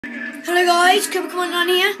Hello guys, Cobra Command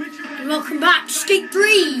here, and welcome back to Skate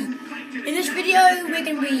 3. In this video, we're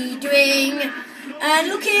going to be doing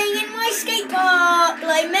looking in my skate park that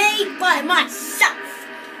I made by myself.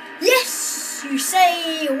 Yes, you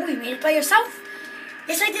say, oh, you made it by yourself?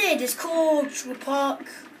 Yes, I did. It's called Cobra Park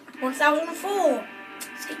 1004.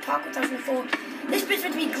 Skate Park 1004. This bit's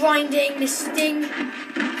meant to be grinding this thing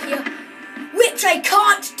here, which I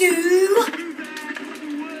can't do.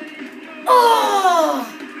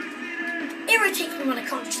 Oh! Irritates me when I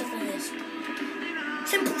can't do stuff like this.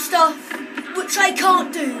 Simple stuff, which I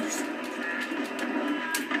can't do.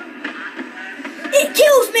 It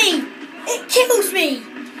kills me! It kills me!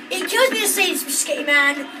 It kills me to say this, Skate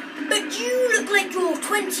Man, but you look like you're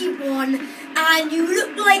 21 and you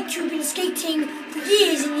look like you've been skating for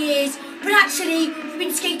years and years, but actually you've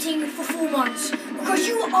been skating for 4 months because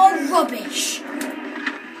you are rubbish.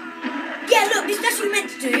 Yeah, look, that's what you're meant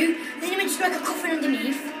to do. Then you're meant to do like a coffin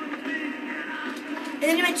underneath. And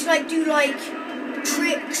then you're meant to like do like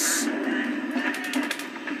tricks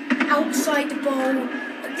outside the bowl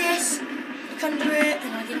like this. Look under it,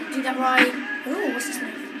 and I didn't do that right. Oh, what's this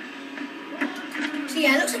move? So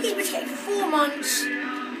yeah, it looks like he's been skating for 4 months.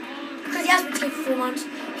 Because he has been skating for 4 months.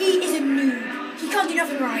 He is a noob. He can't do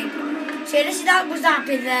nothing right. So yeah, that was that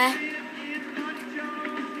bit there.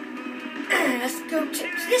 Let's go to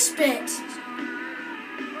this bit.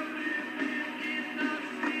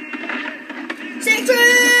 Sick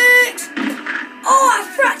tricks! Oh, I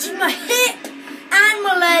fractured my hip and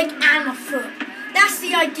my leg and my foot. That's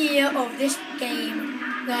the idea of this game,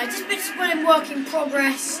 guys. This bit's still in work in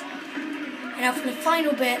progress. And now for the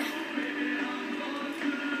final bit.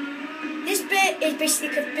 This bit is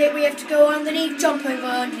basically a bit where you have to go underneath, jump over,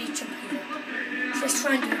 underneath, jump over. So let's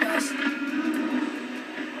try and do it, guys.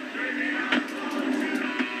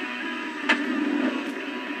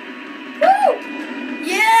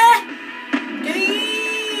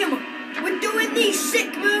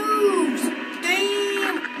 Sick moves!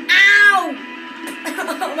 Damn! Ow!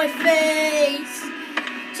 My face!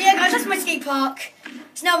 So yeah guys, that's my skate park.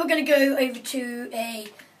 So now we're going to go over to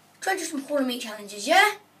try to do some Hall of Meat challenges,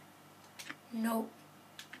 yeah? Nope.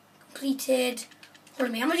 Completed. Hall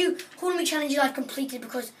of Meat. I'm going to do Hall of Meat challenges I've completed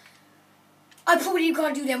because I probably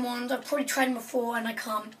can't do them ones. I've probably tried them before and I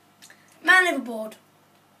can't. Man overboard.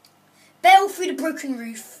 Bail through the broken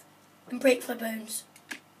roof and break for bones.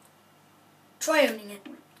 Try owning it.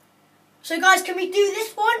 So guys, can we do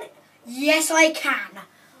this one? Yes, I can.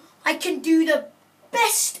 I can do the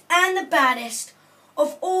best and the baddest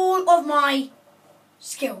of all of my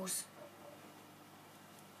skills.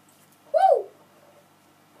 Woo!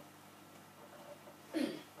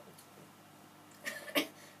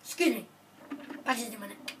 Excuse me. Back in a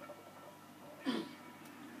minute.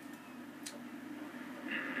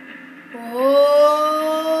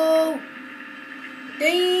 Oh!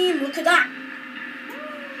 Damn, look at that.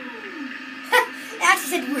 It actually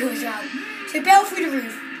said wheels out. So bail through the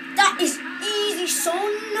roof. That is easy,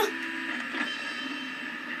 son.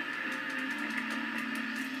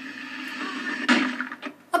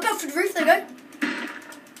 I bailed through the roof, there we go.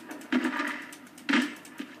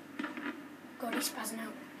 God, he's spazzing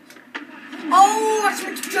out. Oh, I was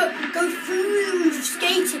meant to go through the roof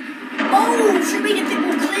skating. Oh, should have made it a bit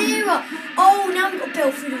more clearer. Oh, now we've got to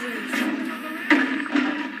bail through the roof.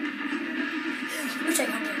 Which I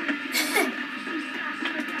can't do.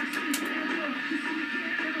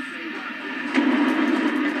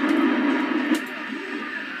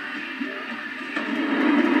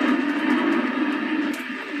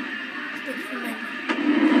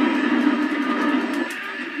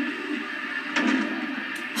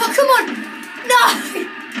 Oh, come on! No!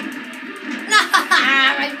 No!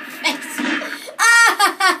 My face!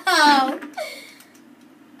 Ow!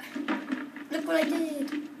 Look what I did.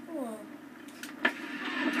 Oh.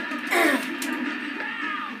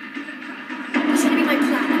 That's gonna be my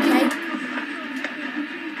plan, okay?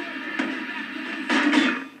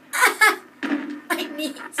 My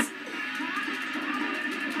knees.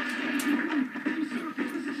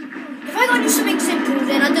 If I gotta do something simple,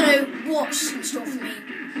 then I don't know what's in store for me.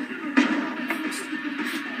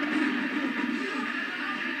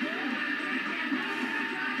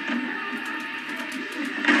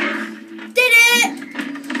 Did it!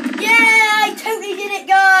 Yeah, I totally did it,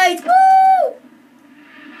 guys! Woo!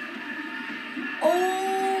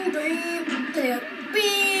 Oh, damn. There.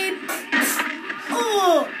 Beep.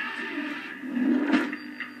 Oh!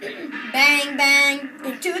 Bang, bang.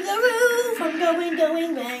 Into the roof. I'm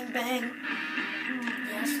going, bang, bang.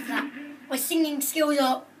 Yes, that. My singing skills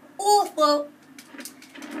are awful.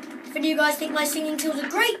 If any of you guys think my singing skills are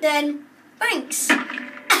great, then thanks.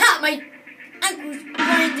 My ankle's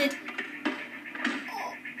grinded.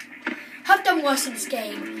 even worse in this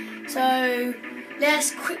game. So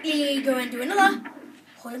let's quickly go and do another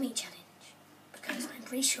Hall of Meat challenge, because I'm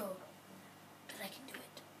pretty sure that I can do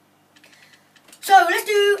it. So let's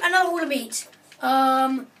do another Hall of Meat.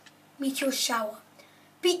 Meteor shower.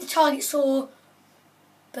 Beat the target sore.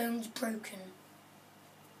 Bones broken.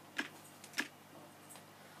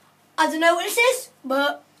 I don't know what this is,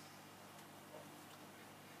 but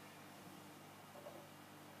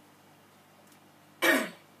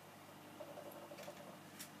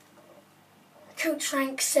Coach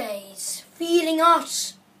Frank says, feeling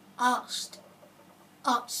asked,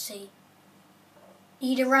 artsy.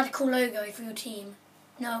 Need a radical logo for your team.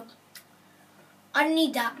 No, I don't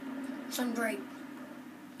need that. So I'm great.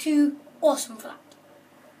 Too awesome for that.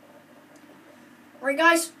 Right,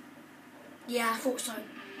 guys? Yeah, I thought so.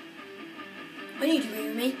 I need you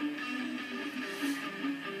with me.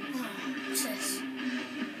 Oh, what's this?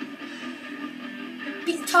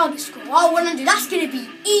 Beat the target score. Oh, 100. That's going to be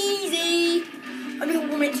easy. I mean, what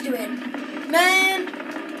we're meant to do it. Man,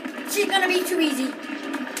 this is going to be too easy.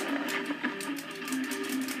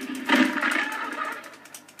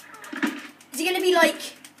 Is it going to be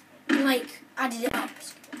like added it up?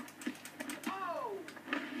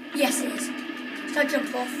 Yes, it is. Should I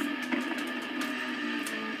jump off?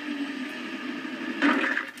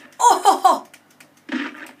 Oh!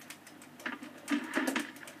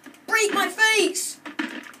 Break my face!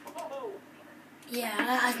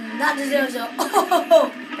 Yeah, that deserves a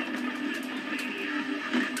oh!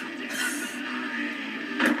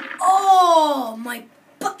 Oh, my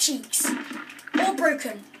butt cheeks. All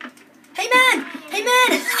broken. Hey man! Hey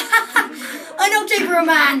man! I knocked over a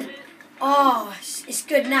man! Oh, it's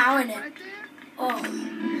good now, isn't it? Oh,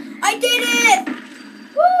 I did it!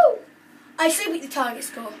 Woo! I still beat the target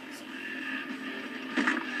score.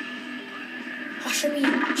 Oh, show me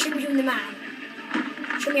doing the man.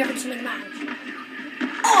 Show me everything in the man.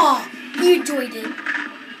 Oh, you enjoyed it.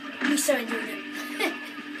 You so enjoyed it.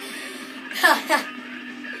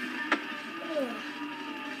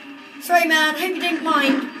 Sorry, man. Hope you didn't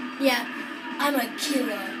mind. Yeah, I'm a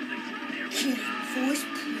killer. Killing force.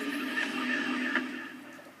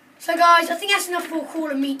 So guys, I think that's enough for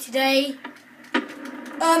Hall of Meat today.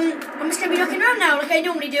 I'm just going to be looking around now like I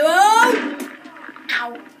normally do. Oh!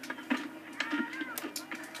 Ow.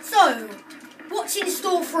 So, what's in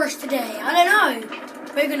store for us today? I don't know.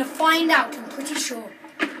 We're going to find out, I'm pretty sure.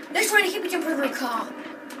 Let's try and keep jump over a car.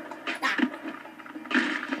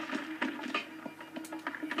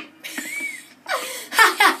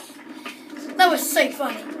 That was so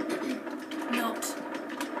funny. Not.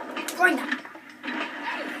 Grind that.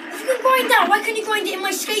 If you can grind that, why can't you grind it in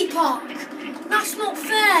my skate park? That's not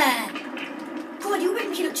fair. God, you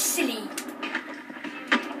make me look silly.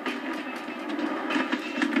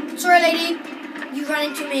 Sorry, lady. You ran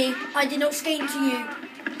into me. I did not skate into you.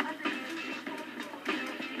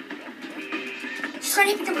 Just trying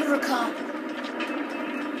to hit me jump over a car.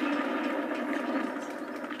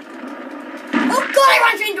 Oh God, I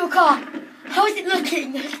ran into a car. How is it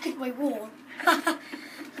looking? Look at my wall.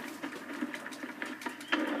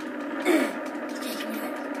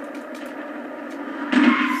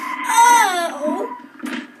 Oh!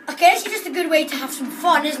 Okay, this is just a good way to have some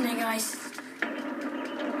fun, isn't it, guys?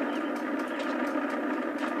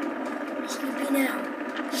 What's it going to be now?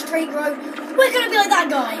 Straight road. We're going to be like that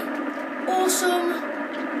guy. Awesome.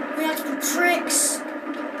 We have to do tricks.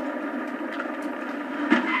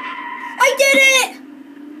 I did it!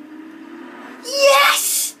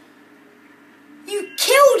 Yes! You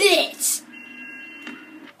killed it!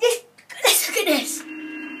 Let's look at this.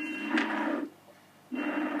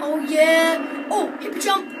 Oh yeah. Oh, hip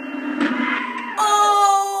jump.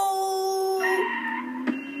 Oh!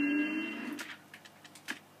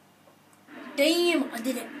 Damn, I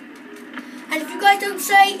did it. And if you guys don't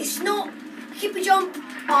say it's not hippie jump,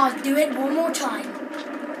 I'll do it one more time.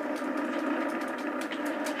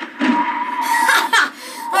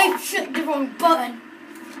 I clicked the wrong button.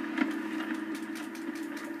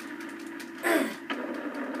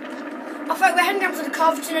 I thought we're heading down to the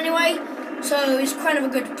Carverton anyway, so it's kind of a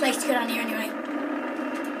good place to go down here anyway.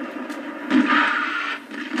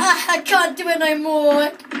 I can't do it no more.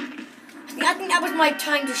 I think that was my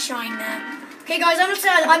time to shine there. Okay, guys, I'm not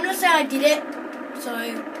saying I did it. So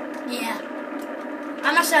yeah,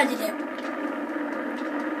 I'm not saying I did it.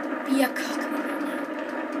 Be a cock.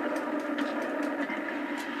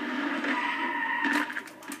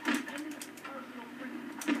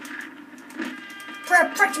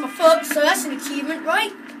 Fracture my foot, so that's an achievement,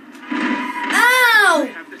 right? Ow!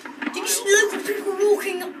 Did you see local people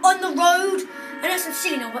walking on the road? And that's some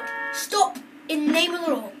silly now, but stop in the name of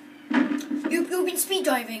the law. You've been speed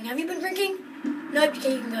driving. Have you been drinking? Nope, you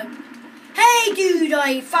can't even go. Hey dude,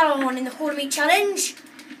 I fell on in the Hall of Meat challenge.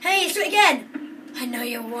 Hey, let's do it again. I know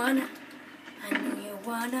you wanna. I know you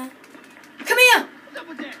wanna. Come here. What's up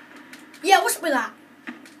with that? Yeah, what's up with that?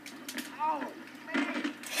 Oh,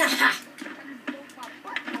 man. Haha. I just broke my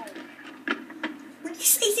butthole. Did you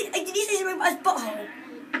say something about his butthole?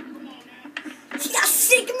 Come on now. See that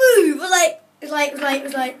sick move? It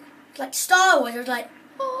was like Star Wars. It was like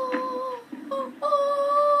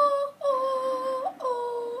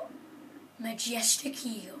majestic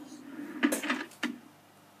heel.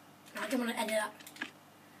 No, I don't want to edit that.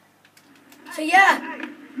 So yeah,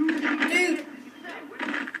 dude,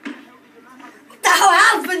 what the hell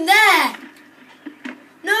happened there?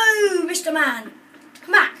 No, Mr. Man,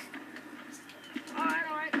 come back. All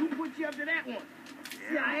right. Who put you up to that one?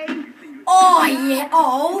 CIA? Oh yeah,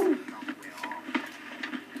 oh.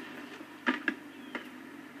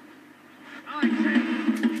 All right,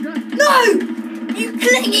 Sam. No! You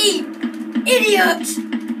clingy idiot!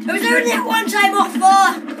 I was only at one time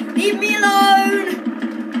offer! Leave me alone!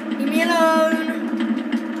 Leave me alone!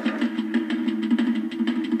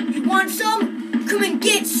 You want some? Come and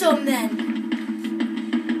get some then!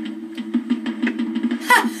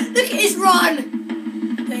 Ha! Look at his run!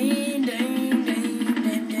 Ding, ding, ding,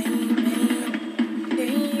 ding, ding, ding.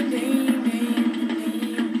 Ding, ding, ding,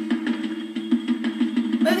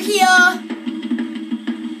 ding. Over here!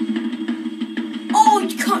 Oh,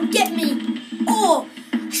 you can't get me! Oh,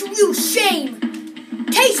 it's a real shame!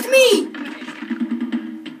 Taste me!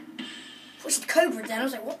 What's the Cobra then? I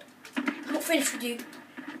was like, what? I'm not finished with you.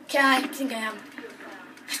 Okay, I think I am.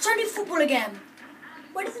 Let's try to do football again.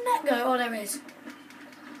 Where did the net go? Oh, there it is.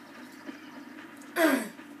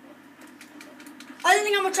 I don't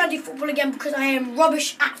think I'm going to try to do football again because I am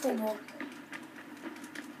rubbish at football.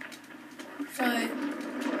 So, I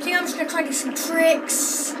think I'm just going to try to do some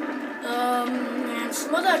tricks. And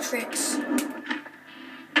some other tricks.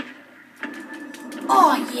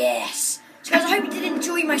 Oh, yes. So guys, I hope you did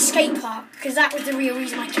enjoy my skate park, because that was the real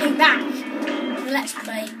reason I came back to the Let's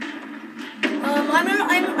Play. I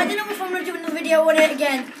don't know if I'm going to do another video on it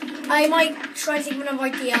again. I might try to think of another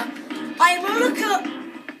idea. I'm going to look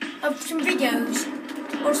up some videos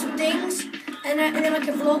on some things, and then like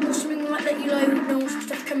a vlog or something like that, you know some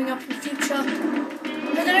stuff coming up in the future.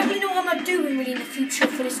 Because I don't really know what I'm doing really in the future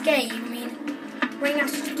for this game. I mean, what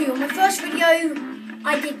else to do? On my first video,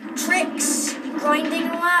 I did tricks, grinding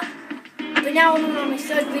and all that. But now I'm on my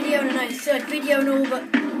third video, and I know third video and all, but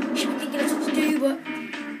I should be thinking of stuff to do, but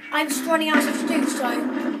I'm just running out of stuff to do, so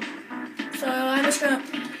I'm just going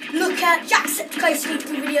to look at Jacksepticeye's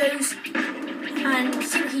skating videos and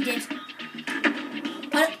see what he did.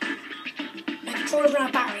 My controller ran out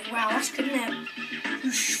of battery. Wow, that's good, isn't it?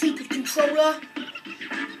 You stupid controller.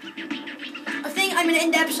 I think I'm going to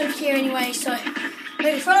end the episode here anyway, so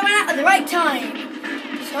maybe follow me out at the right time.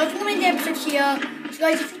 So I think I'm going to end the episode here. So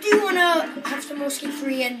guys, if you do want to have some more Skate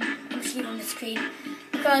 3 and I'm seeing on the screen,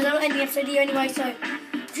 because I'm ending the episode here anyway, so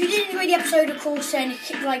if you did enjoy the episode, of course, then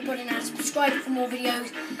hit the like button and subscribe for more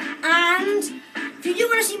videos. And if you do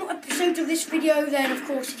want to see more episodes of this video, then of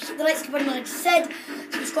course, hit the like button like I just said,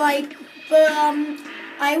 subscribe. But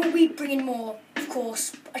I will be bringing more, of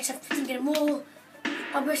course. I just have to think of more.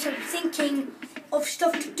 I'll be thinking of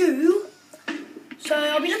stuff to do. So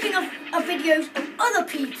I'll be looking up videos of other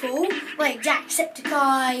people, like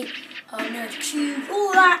Jacksepticeye, NerdCube,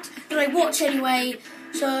 all that I watch anyway.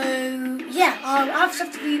 So yeah, I'll have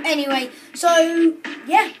stuff to do anyway. So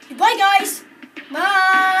yeah, goodbye guys.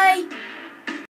 Bye.